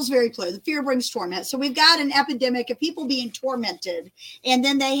torment. The Bible's very clear. The fear brings torment. So we've got an epidemic of people being tormented, and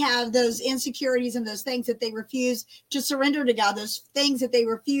then they have those insecurities and those things that they refuse to surrender to God, those things that they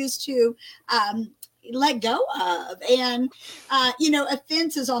refuse to let go of. And,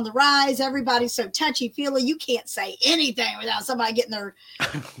 offense is on the rise. Everybody's so touchy-feely. You can't say anything without somebody getting their,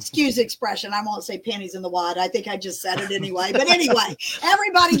 excuse the expression, I won't say pennies in the wad. I think I just said it anyway. But anyway,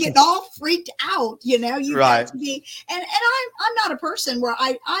 everybody getting all freaked out, you got to be. And I'm not a person where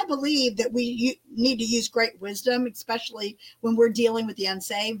I believe that we need to use great wisdom, especially when we're dealing with the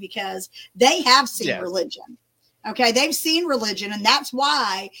unsaved, because they have seen religion. Okay, they've seen religion, and that's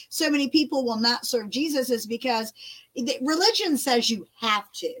why so many people will not serve Jesus, is because religion says you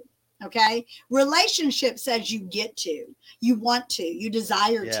have to. Okay, relationship says you get to, you want to, you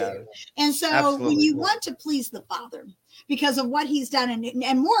desire to. And so when you want to please the Father because of what he's done,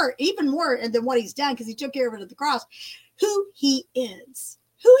 and more, even more than what he's done, because he took care of it at the cross, who he is.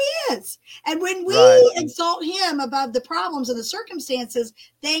 And when we exalt him above the problems and the circumstances,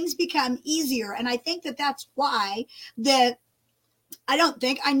 things become easier. And I think that that's why I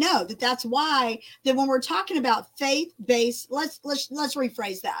know that that's why that when we're talking about faith-based, let's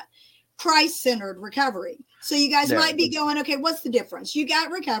rephrase that, Christ-centered recovery. So you guys might be going, okay, what's the difference? You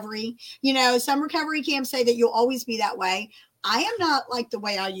got recovery. Some recovery camps say that you'll always be that way. I am not like the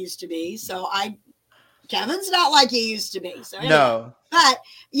way I used to be. So Kevin's not like he used to be. So anyway. No. But,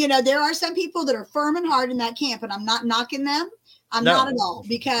 there are some people that are firm and hard in that camp, and I'm not knocking them. I'm not at all,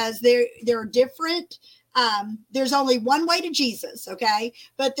 because they're different. There's only one way to Jesus, okay?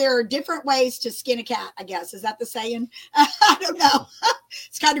 But there are different ways to skin a cat, I guess. Is that the saying? I don't know.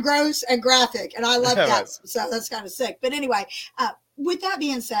 It's kind of gross and graphic, and I love cats, so that's kind of sick. But anyway, with that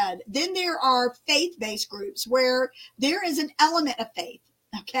being said, then there are faith-based groups where there is an element of faith.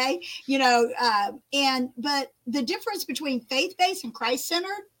 Okay. But the difference between faith-based and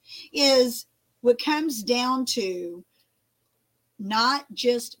Christ-centered is what comes down to not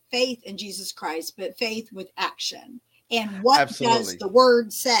just faith in Jesus Christ, but faith with action. And what does the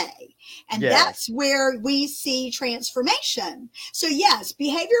word say? And that's where we see transformation. So yes,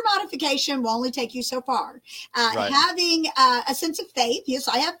 behavior modification will only take you so far. Having a sense of faith. Yes,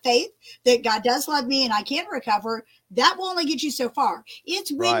 I have faith that God does love me and I can recover. that will only get you so far.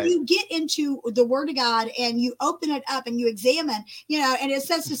 It's when you get into the Word of God and you open it up and you examine, and it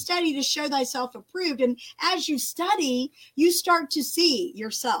says to study to show thyself approved. And as you study, you start to see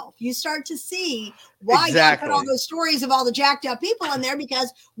yourself. You start to see why God put all those stories of all the jacked up people in there,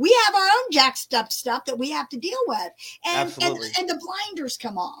 because we have our own jacked up stuff that we have to deal with. And the blinders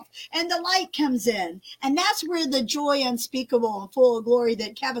come off and the light comes in. And that's where the joy unspeakable and full of glory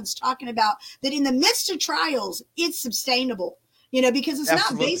that Kevin's talking about, that in the midst of trials, it's sustainable, because it's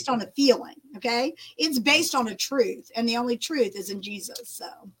not based on a feeling. Okay. It's based on a truth. And the only truth is in Jesus. So.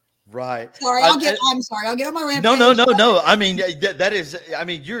 Right. I'm sorry. I'll get on my rampage. No. I mean, that is, I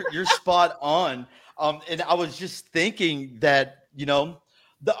mean, you're spot on. And I was just thinking that,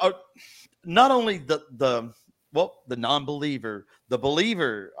 not only the non-believer, the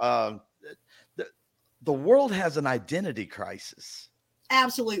believer, the world has an identity crisis.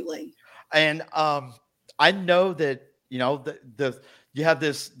 Absolutely. And I know that, you have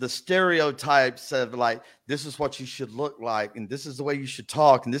the stereotypes of like, this is what you should look like, and this is the way you should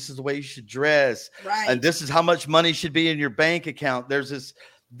talk, and this is the way you should dress, right? And this is how much money should be in your bank account.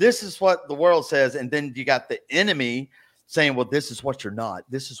 This is what the world says. And then you got the enemy saying, well, this is what you're not.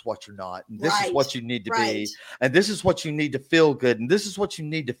 This is what you're not. And this is what you need to be. And this is what you need to feel good. And this is what you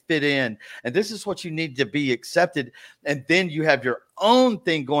need to fit in. And this is what you need to be accepted. And then you have your own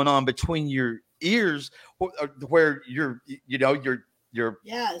thing going on between your ears where you're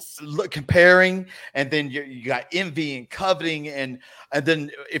comparing, and then you got envy and coveting, and then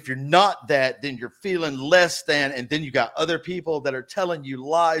if you're not that, then you're feeling less than, and then you got other people that are telling you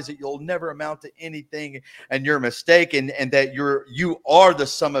lies that you'll never amount to anything, and you're mistaken, and that you are the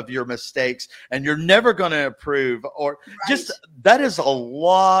sum of your mistakes, and you're never going to improve, or just that is a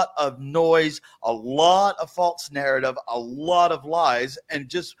lot of noise, a lot of false narrative, a lot of lies, and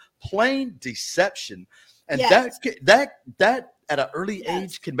just plain deception. And that at an early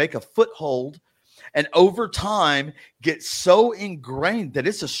age can make a foothold, and over time get so ingrained that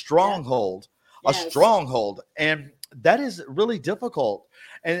it's a stronghold, and that is really difficult.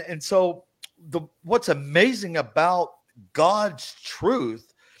 And so what's amazing about God's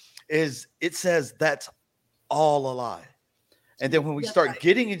truth is it says that's all a lie. And then when we start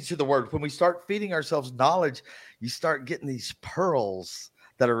getting into the Word, when we start feeding ourselves knowledge, you start getting these pearls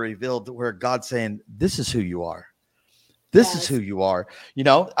that are revealed where God's saying, this is who you are. This is who you are.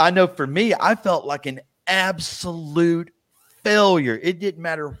 I know for me, I felt like an absolute failure. It didn't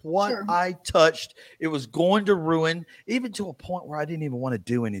matter what I touched. It was going to ruin, even to a point where I didn't even want to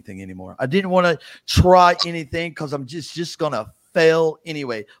do anything anymore. I didn't want to try anything because I'm just going to fail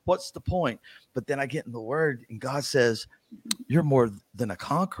anyway. What's the point? But then I get in the Word and God says, you're more than a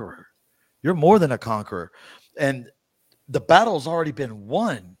conqueror. You're more than a conqueror. And the battle's already been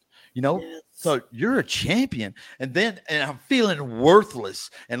won. So you're a champion. And I'm feeling worthless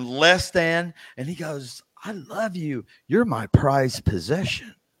and less than. And he goes, I love you. You're my prized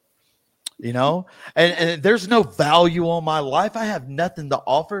possession. And there's no value on my life. I have nothing to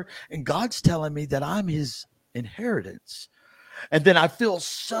offer. And God's telling me that I'm his inheritance. And then I feel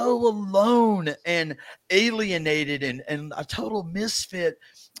so alone and alienated and a total misfit.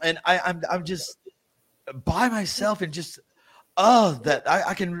 And I'm just by myself and just, that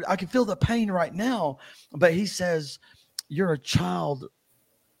I can feel the pain right now. But he says, you're a child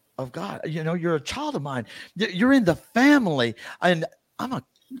of God. You're a child of mine. You're in the family, and I'm a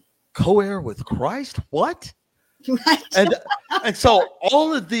co-heir with Christ. What? Right. And so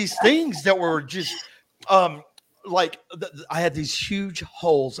all of these things that were just I had these huge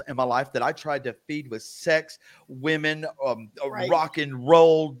holes in my life that I tried to feed with sex, women, rock and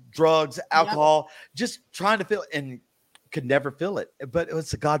roll, drugs, alcohol, just trying to fill, and could never fill it. But it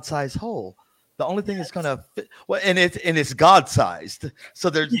was a God-sized hole. The only thing that's going to fit, and it's God-sized. So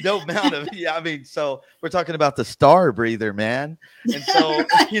there's no amount of, so we're talking about the star breather, man. And so,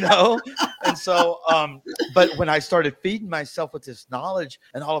 but when I started feeding myself with this knowledge,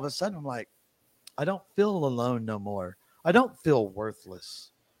 and all of a sudden I'm like, I don't feel alone no more. I don't feel worthless.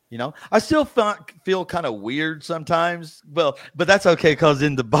 I still feel kind of weird sometimes. Well, but that's okay, because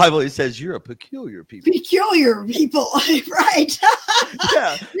in the Bible it says you're a peculiar people. Peculiar people, right?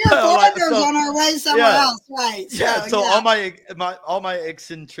 Yeah, we're foreigners on our way somewhere else, right? So all my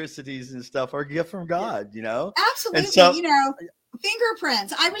eccentricities and stuff are a gift from God. Absolutely. And so,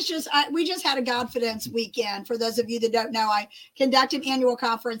 fingerprints. We just had a Godfidence weekend. For those of you that don't know, I conduct an annual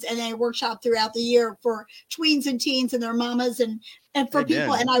conference and a workshop throughout the year for tweens and teens and their mamas and for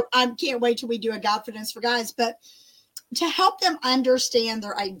people. And I can't wait till we do a Godfidence for guys. But to help them understand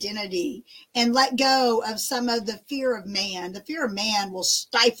their identity and let go of some of the fear of man. The fear of man will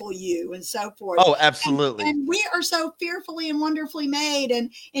stifle you and so forth. Oh, absolutely. And we are so fearfully and wonderfully made.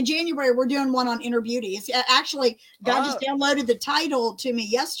 And in January, we're doing one on inner beauty. It's actually, God just downloaded the title to me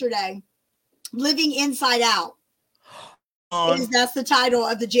yesterday, Living Inside Out. That's the title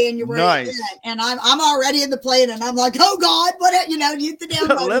of the January event. And I'm already in the plane, and I'm like, oh God, what, you the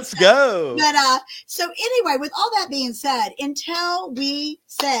download. Let's go. But so anyway, with all that being said, until we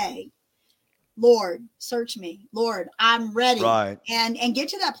say, Lord, search me. Lord, I'm ready. Right. And get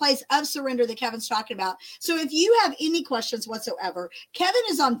to that place of surrender that Kevin's talking about. So if you have any questions whatsoever, Kevin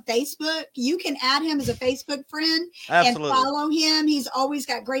is on Facebook. You can add him as a Facebook friend. Absolutely. And follow him. He's always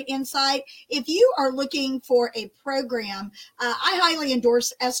got great insight. If you are looking for a program, I highly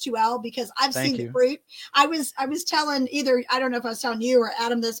endorse S2L because I've seen the fruit. I was telling I don't know if I was telling you or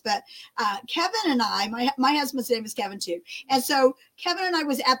Adam this, but Kevin and I, my husband's name is Kevin too. And so Kevin and I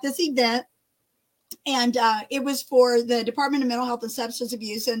was at this event. And it was for the Department of Mental Health and Substance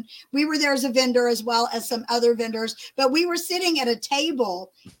Abuse. And we were there as a vendor as well as some other vendors. But we were sitting at a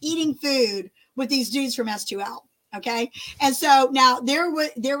table eating food with these dudes from S2L. Okay. And so now there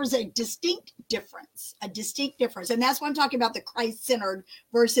was a distinct difference. And that's why I'm talking about the Christ-centered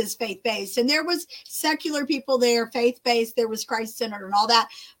versus faith-based. And there was secular people there, faith-based, there was Christ-centered and all that.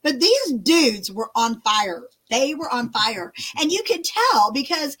 But these dudes were on fire. They were on fire. And you could tell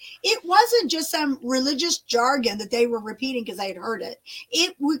because it wasn't just some religious jargon that they were repeating because they had heard it.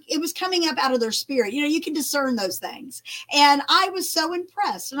 It was coming up out of their spirit. You can discern those things. And I was so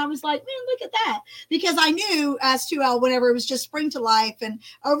impressed. And I was like, man, look at that. Because I knew S2L, whenever it was just spring to life. And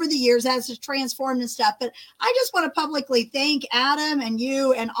over the years, as it's transformed and stuff. But I just want to publicly thank Adam and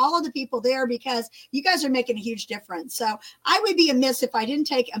you and all of the people there because you guys are making a huge difference. So I would be amiss if I didn't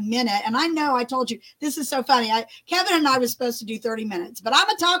take a minute. And I know I told you, this is so funny. Kevin and I was supposed to do 30 minutes, but I'm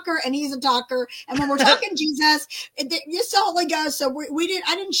a talker and he's a talker. And when we're talking Jesus, it's the Holy Ghost. So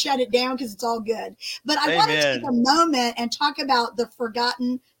I didn't shut it down because it's all good. But I want to take a moment and talk about The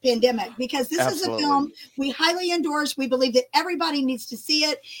Forgotten Pandemic because this is a film we highly endorse. We believe that everybody needs to see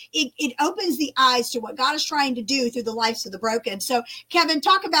it. It opens the eyes to what God is trying to do through the lives of the broken. So Kevin,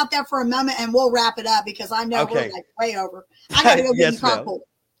 talk about that for a moment and we'll wrap it up because I know we're like way over. I got to go get carpool.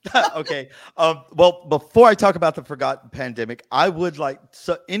 Okay. Well, before I talk about The Forgotten Pandemic, I would like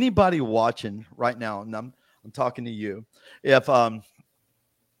anybody watching right now, and I'm talking to you. If try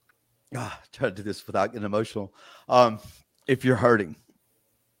to do this without getting emotional. If you're hurting,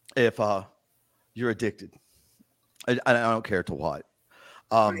 if you're addicted, I don't care to what.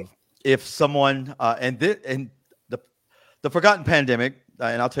 Right. If someone and the Forgotten Pandemic,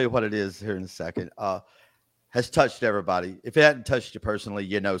 and I'll tell you what it is here in a second. Has touched everybody. If it hadn't touched you personally,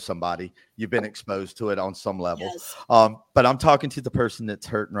 somebody. You've been exposed to it on some level. Yes. But I'm talking to the person that's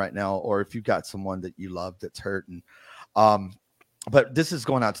hurting right now, or if you've got someone that you love that's hurting. But this is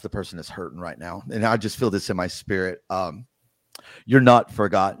going out to the person that's hurting right now. And I just feel this in my spirit. You're not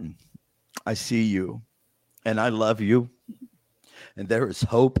forgotten. I see you and I love you. And there is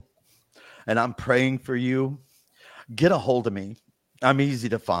hope. And I'm praying for you. Get a hold of me. I'm easy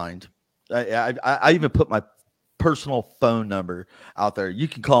to find. I even put my personal phone number out there. You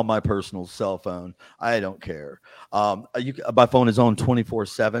can call my personal cell phone. I don't care. My phone is on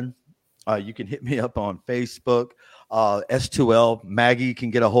 24/7. You can hit me up on Facebook. S2L Maggie can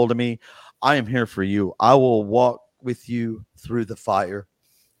get a hold of me. I am here for you. I will walk with you through the fire.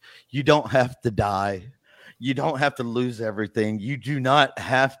 You don't have to die. You don't have to lose everything. You do not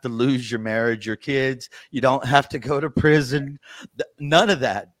have to lose your marriage, your kids. You don't have to go to prison. None of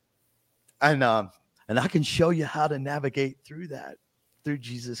that. And I can show you how to navigate through that, through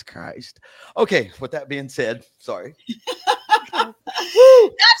Jesus Christ. Okay, with that being said, sorry. That's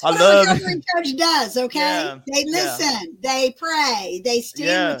what a recovering church does, okay? Yeah, they listen, they pray, they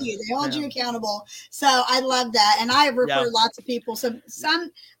stand with you, they hold you accountable. So I love that. And I have referred lots of people.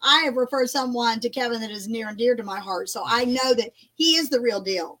 I have referred someone to Kevin that is near and dear to my heart. So I know that he is the real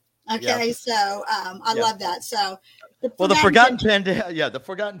deal. Okay, so I love that. So the Forgotten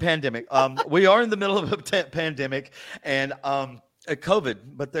Pandemic. We are in the middle of a pandemic and COVID,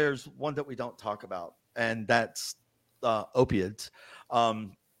 but there's one that we don't talk about, and that's opiates. The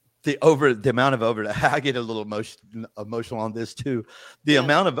amount of overdose. I get a little emotional on this too. The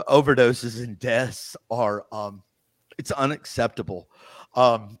amount of overdoses and deaths are it's unacceptable.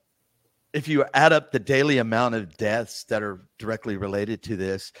 If you add up the daily amount of deaths that are directly related to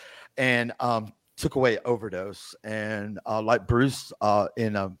this, and took away overdose, and like Bruce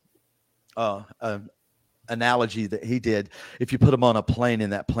in an analogy that he did. If you put them on a plane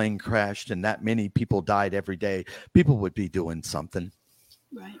and that plane crashed and that many people died every day, people would be doing something.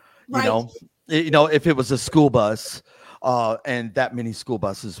 Right. You know, if it was a school bus and that many school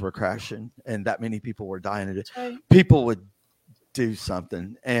buses were crashing and that many people were dying, right, people would do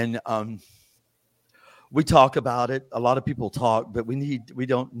something. And we talk about it. A lot of people talk, but we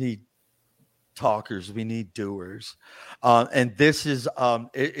don't need talkers. We need doers. And this is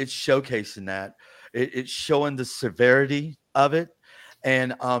it's showcasing that. It's showing the severity of it,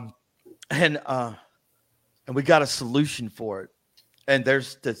 and we got a solution for it. And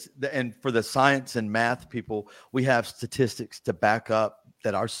there's this, and for the science and math people, we have statistics to back up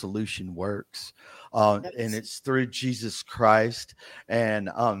that our solution works. And it's through Jesus Christ. And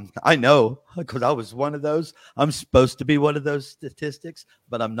I know, because I was one of those. I'm supposed to be one of those statistics,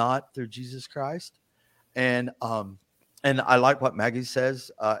 but I'm not, through Jesus Christ. And I like what Maggie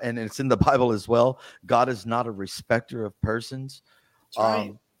says, and it's in the Bible as well. God is not a respecter of persons.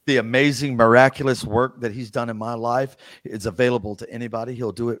 Right. The amazing, miraculous work that he's done in my life is available to anybody.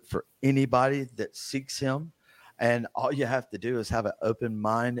 He'll do it for anybody that seeks him. And all you have to do is have an open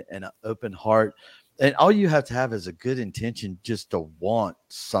mind and an open heart. And all you have to have is a good intention just to want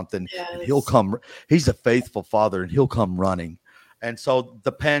something. Yes. And he'll come. He's a faithful Father, and he'll come running. And so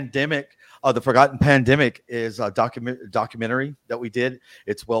the pandemic, the Forgotten Pandemic, is a documentary that we did.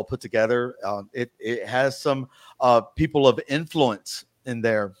 It's well put together. It has some people of influence in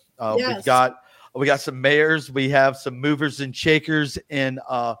there. Yes. We got some mayors. We have some movers and shakers in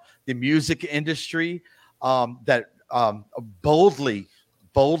the music industry that boldly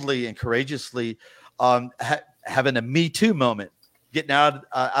and courageously having a Me Too moment, getting out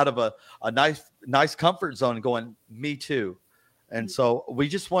of a nice comfort zone and going, Me Too. And so we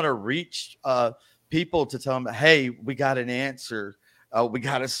just want to reach people to tell them, hey, we got an answer. We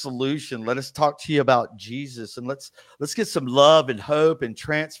got a solution. Let us talk to you about Jesus, and let's get some love and hope and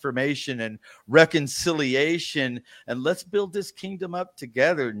transformation and reconciliation, and let's build this kingdom up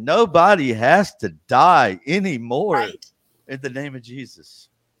together. Nobody has to die anymore. Right. In the name of Jesus.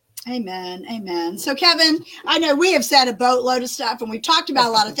 Amen. Amen. So, Kevin, I know we have said a boatload of stuff, and we've talked about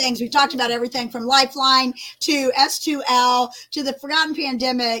a lot of things. We've talked about everything from Lifeline to S2L to the Forgotten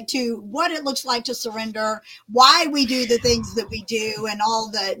Pandemic to what it looks like to surrender, why we do the things that we do, and all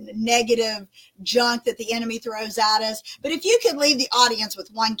the negative junk that the enemy throws at us. But if you could leave the audience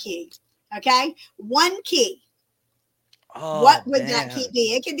with one key, okay? One key. Oh, what would that key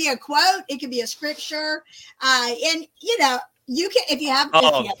be? It could be a quote. It could be a scripture. And, you know, you can, if you have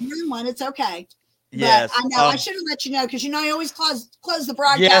one, it's okay. Yes, but I know I should have let you know, because I always close the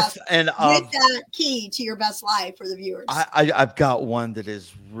broadcast. Yes, and with that key to your best life for the viewers. I've got one that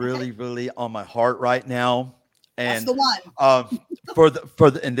is really on my heart right now, and that's the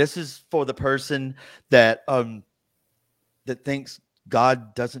one. And this is for the person that that thinks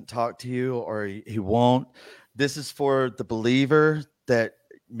God doesn't talk to you, or he won't. This is for the believer that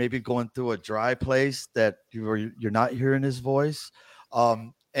maybe going through a dry place, that you're not hearing his voice.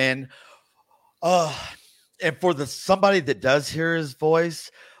 And for somebody that does hear his voice,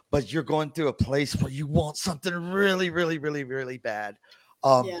 but you're going through a place where you want something really bad.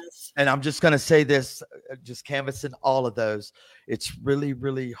 Yes. And I'm just going to say this, just canvassing all of those. It's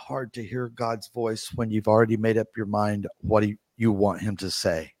really hard to hear God's voice when you've already made up your mind what you want him to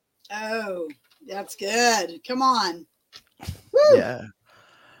say. Oh, that's good. Come on. Woo. Yeah.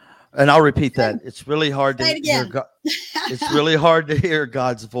 And I'll repeat that. It's really hard to hear it's really hard to hear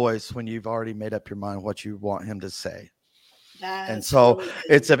God's voice when you've already made up your mind what you want him to say. And so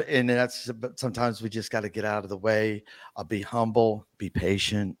sometimes we just got to get out of the way, be humble, be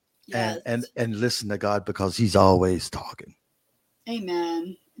patient, yes, and listen to God, because he's always talking.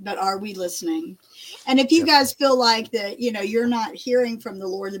 Amen. But are we listening? And if you guys feel like that, you're not hearing from the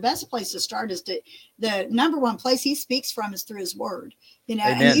Lord, the best place to start is the number one place he speaks from is through his word.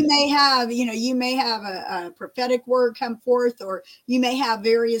 Amen. And you may have a prophetic word come forth, or you may have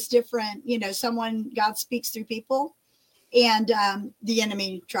various different, God speaks through people. And the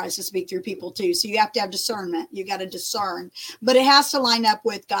enemy tries to speak through people too. So you have to have discernment. You got to discern. But it has to line up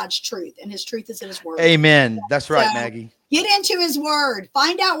with God's truth. And his truth is in his word. Amen. That's right, Maggie. Get into his word.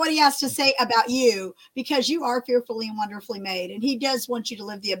 Find out what he has to say about you, because you are fearfully and wonderfully made. And he does want you to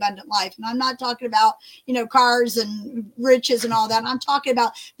live the abundant life. And I'm not talking about, cars and riches and all that. I'm talking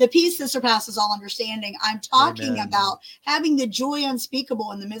about the peace that surpasses all understanding. I'm talking about having the joy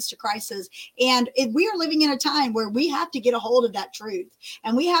unspeakable in the midst of crisis. And we are living in a time where we have to get a hold of that truth,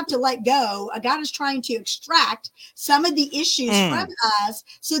 and we have to let go. God is trying to extract some of the issues from us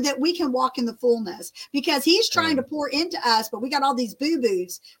so that we can walk in the fullness, because he's trying to pour into us, but we got all these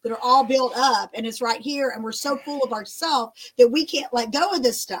boo-boos that are all built up, and it's right here, and we're so full of ourselves that we can't let go of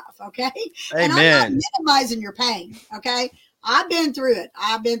this stuff, okay? Amen. And I'm not minimizing your pain, okay? I've been through it.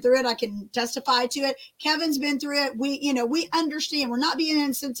 I can testify to it. Kevin's been through it. We understand. We're not being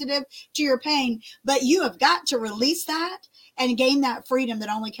insensitive to your pain, but you have got to release that and gain that freedom that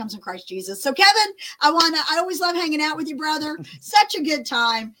only comes in Christ Jesus. So Kevin, I always love hanging out with you, brother. Such a good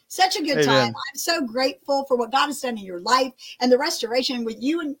time. I'm so grateful for what God has done in your life and the restoration with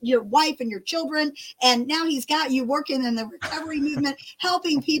you and your wife and your children. And now he's got you working in the recovery movement,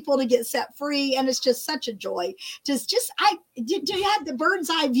 helping people to get set free. And it's just such a joy. Do you have the bird's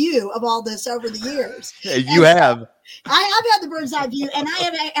eye view of all this over the years? You have. I have had the bird's eye view, and I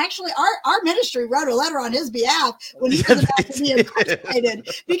have actually, our ministry wrote a letter on his behalf when he was about to be incarcerated,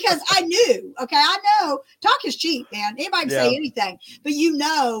 because I knew, I know talk is cheap, man. Anybody can say anything, but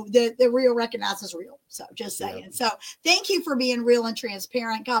that the real recognizes real. So just saying. Yeah. So thank you for being real and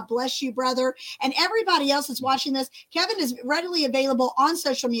transparent. God bless you, brother. And everybody else that's watching this, Kevin is readily available on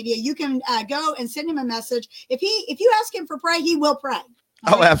social media. You can go and send him a message. If you ask him for prayer, he will pray.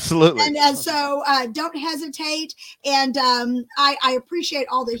 Okay? Oh, absolutely. And so don't hesitate. And I appreciate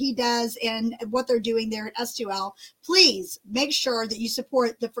all that he does and what they're doing there at S2L. Please make sure that you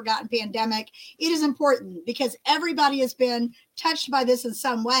support the Forgotten Pandemic. It is important because everybody has been touched by this in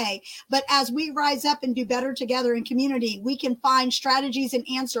some way. But as we rise up and do better together in community, we can find strategies and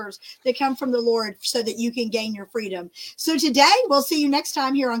answers that come from the Lord so that you can gain your freedom. So today, we'll see you next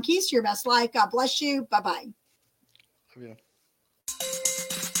time here on Keys to Your Best Life. God bless you. Bye-bye. Yeah.